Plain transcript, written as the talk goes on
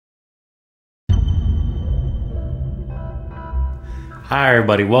Hi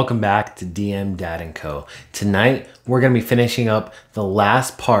everybody, welcome back to DM Dad & Co. Tonight, we're going to be finishing up the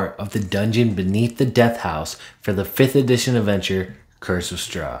last part of the dungeon beneath the death house for the 5th edition adventure, Curse of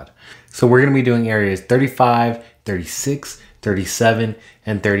Strahd. So we're going to be doing areas 35, 36, 37,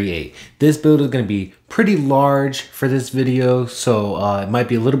 and 38. This build is going to be pretty large for this video, so it might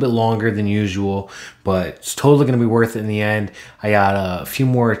be a little bit longer than usual, but it's totally going to be worth it in the end. I got a few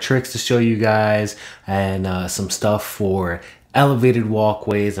more tricks to show you guys and some stuff for elevated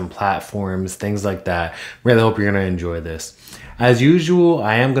walkways and platforms, things like that. Really hope you're going to enjoy this. As usual,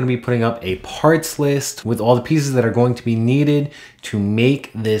 I am going to be putting up a parts list with all the pieces that are going to be needed to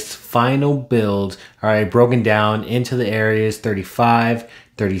make this final build. All right, broken down into the areas 35,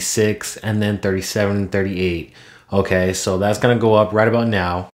 36, and then 37 and 38. Okay, so that's going to go up right about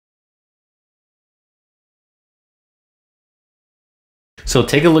now. So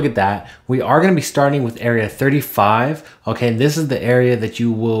take a look at that. We are going to be starting with area 35. Okay, and this is the area that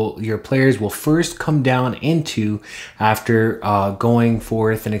your players will first come down into after going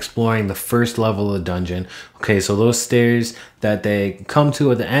forth and exploring the first level of the dungeon. Okay, so those stairs that they come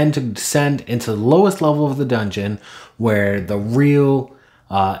to at the end to descend into the lowest level of the dungeon, where the real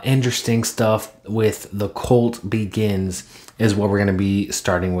interesting stuff with the cult begins, is what we're going to be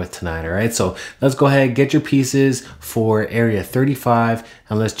starting with tonight. All right, so let's go ahead, get your pieces for area 35,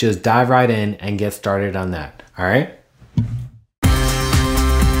 and let's just dive right in and get started on that. All right.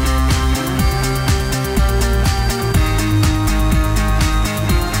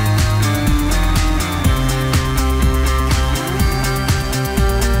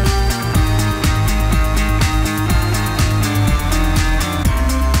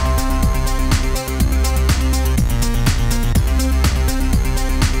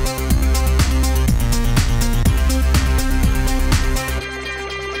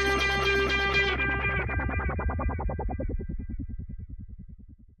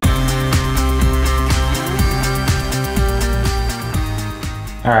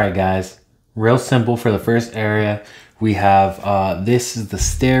 All right, guys, real simple for the first area. We have, this is the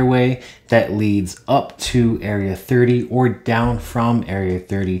stairway that leads up to area 30 or down from area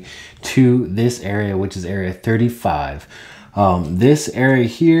 30 to this area, which is area 35. This area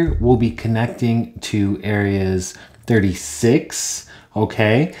here will be connecting to areas 36,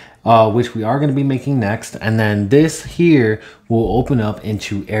 okay, which we are going to be making next. And then this here will open up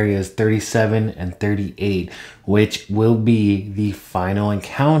into areas 37 and 38, which will be the final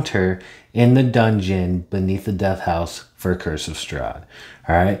encounter in the dungeon beneath the death house for Curse of Strahd.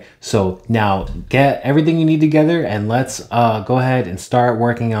 All right, so now get everything you need together and let's go ahead and start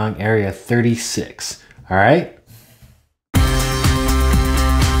working on area 36. All right.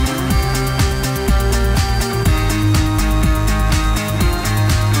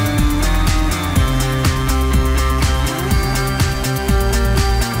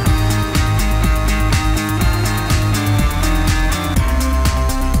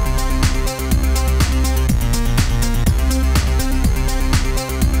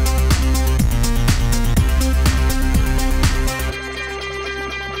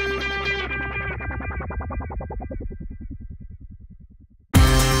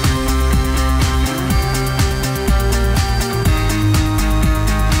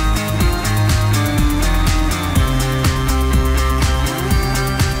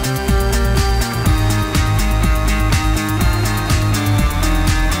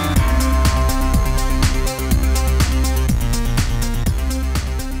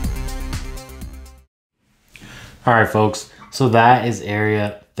 All right, folks, so that is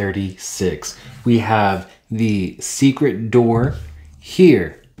area 36. We have the secret door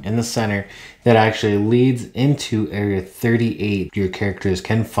here in the center that actually leads into area 38. Your characters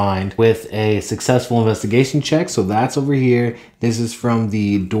can find with a successful investigation check. So that's over here. This is from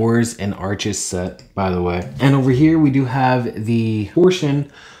the Doors and Arches set, by the way. And over here, we do have the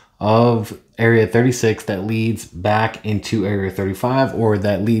portion of area 36 that leads back into area 35, or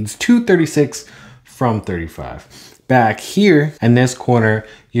that leads to 36 from 35. Back here in this corner,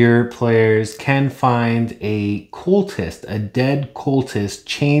 your players can find a cultist, a dead cultist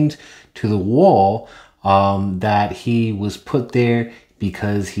chained to the wall that he was put there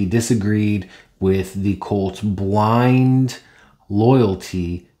because he disagreed with the cult's blind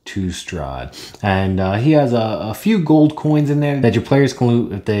loyalty to Strahd. And he has a few gold coins in there that your players can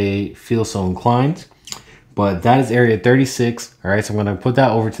loot if they feel so inclined. But that is area 36. All right, so I'm going to put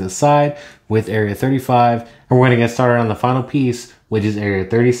that over to the side with area 35. And we're going to get started on the final piece, which is area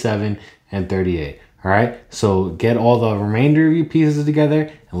 37 and 38. All right, so get all the remainder of your pieces together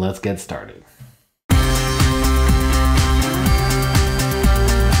and let's get started.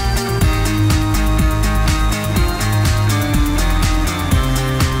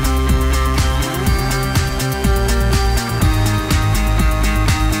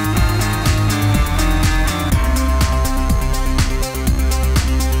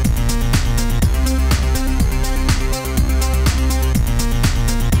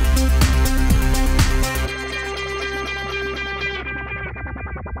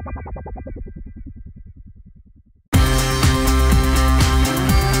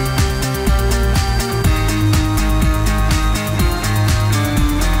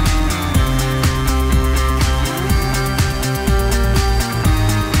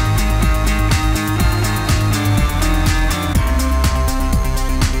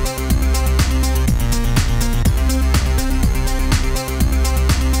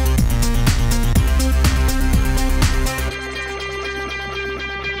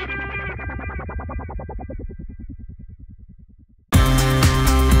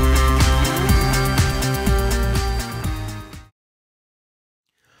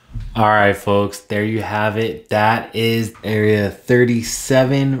 All right, folks, there you have it. That is area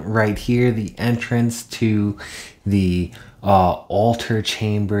 37 right here, the entrance to the altar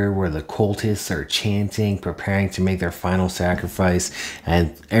chamber where the cultists are chanting, preparing to make their final sacrifice,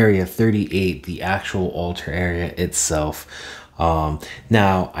 and area 38, the actual altar area itself.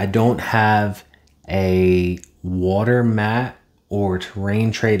 Now, I don't have a water mat or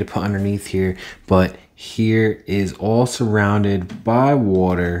terrain tray to put underneath here, but here is all surrounded by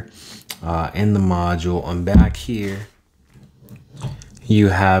water in the module. And back here you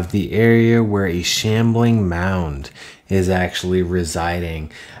have the area where a shambling mound is actually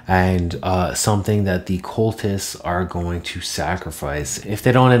residing, and something that the cultists are going to sacrifice if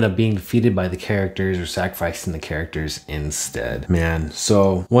they don't end up being defeated by the characters or sacrificing the characters instead. Man,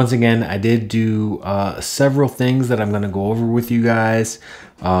 so once again, I did do several things that I'm going to go over with you guys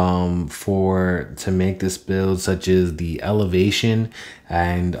to make this build, such as the elevation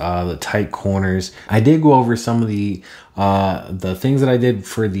and the tight corners. I did go over some of the things that I did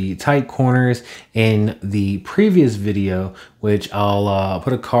for the tight corners in the previous video, which I'll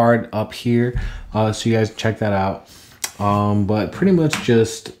put a card up here so you guys can check that out. But pretty much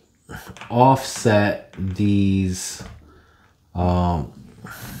just offset these, slide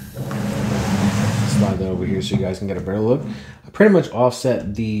that over here so you guys can get a better look. I pretty much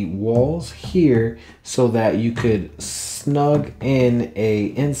offset the walls here so that you could snug in a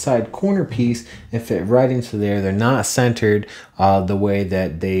inside corner piece and fit right into there. They're not centered the way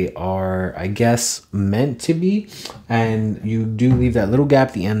that they are, I guess, meant to be, and you do leave that little gap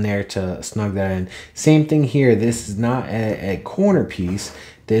at the end there to snug that in. Same thing here. This is not a corner piece.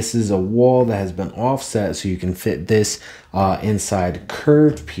 This is a wall that has been offset so you can fit this inside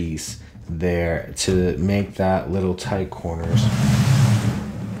curved piece there to make that little tight corners.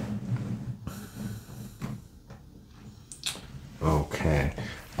 Okay.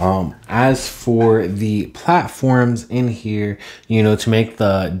 As for the platforms in here, you know, to make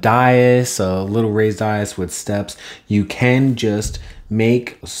the dais, a little raised dais with steps, you can just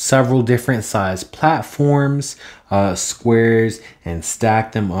make several different size platforms, squares, and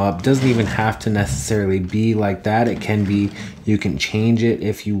stack them up. Doesn't even have to necessarily be like that. It can be, you can change it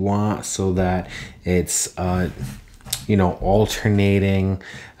if you want so that it's you know, alternating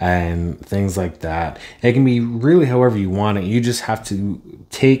and things like that. It can be really however you want it. You just have to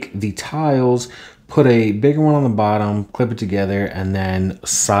take the tiles, put a bigger one on the bottom, clip it together, and then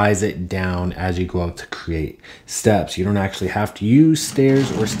size it down as you go out to create steps. You don't actually have to use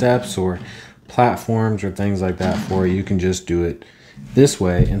stairs or steps or platforms or things like that for it. You can just do it this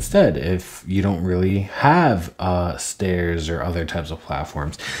way instead if you don't really have stairs or other types of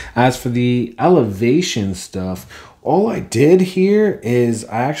platforms. As for the elevation stuff, all I did here is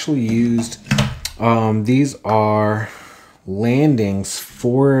I actually used these are landings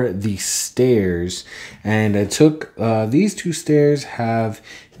for the stairs, and I took these two stairs have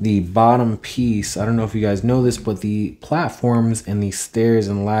the bottom piece. I don't know if you guys know this, but the platforms and the stairs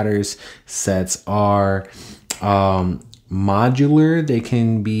and ladders sets are modular. They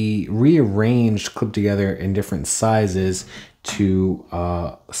can be rearranged, clipped together in different sizes to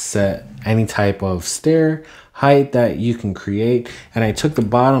set any type of stair height that you can create. And I took the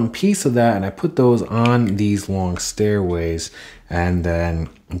bottom piece of that and I put those on these long stairways and then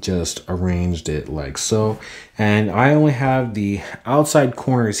just arranged it like so. And I only have the outside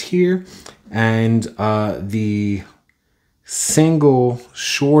corners here and the single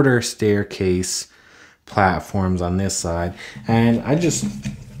shorter staircase platforms on this side. And I just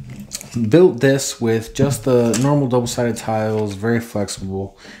built this with just the normal double-sided tiles, very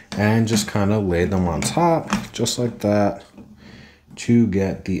flexible, and just kind of laid them on top just like that to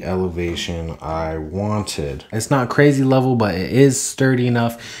get the elevation I wanted. It's not crazy level, but it is sturdy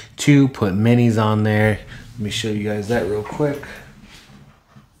enough to put minis on there. Let me show you guys that real quick.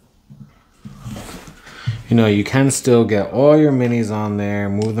 You know, you can still get all your minis on there,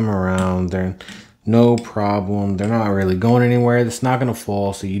 move them around. They're no problem. They're not really going anywhere. It's not going to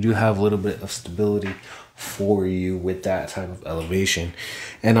fall. So you do have a little bit of stability for you with that type of elevation.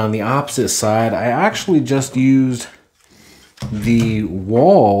 And on the opposite side, I actually just used the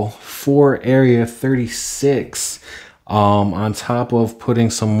wall for area 36 on top of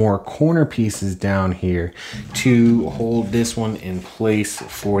putting some more corner pieces down here to hold this one in place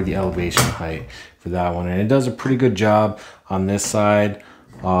for the elevation height for that one. And it does a pretty good job on this side,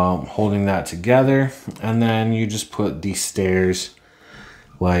 holding that together. And then you just put these stairs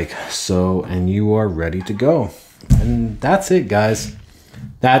like so, and you are ready to go. And that's it, guys.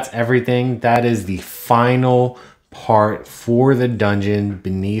 That's everything. That is the final part for the dungeon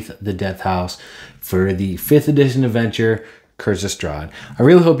beneath the death house for the 5th edition adventure Kurzestrad. I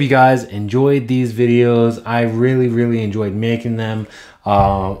really hope you guys enjoyed these videos. I really enjoyed making them.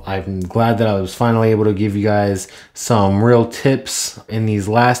 I'm glad that I was finally able to give you guys some real tips in these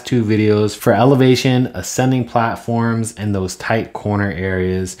last 2 videos for elevation, ascending platforms, and those tight corner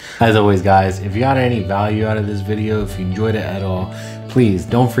areas. As always, guys, if you got any value out of this video, if you enjoyed it at all, please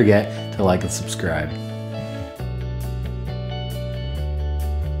don't forget to like and subscribe.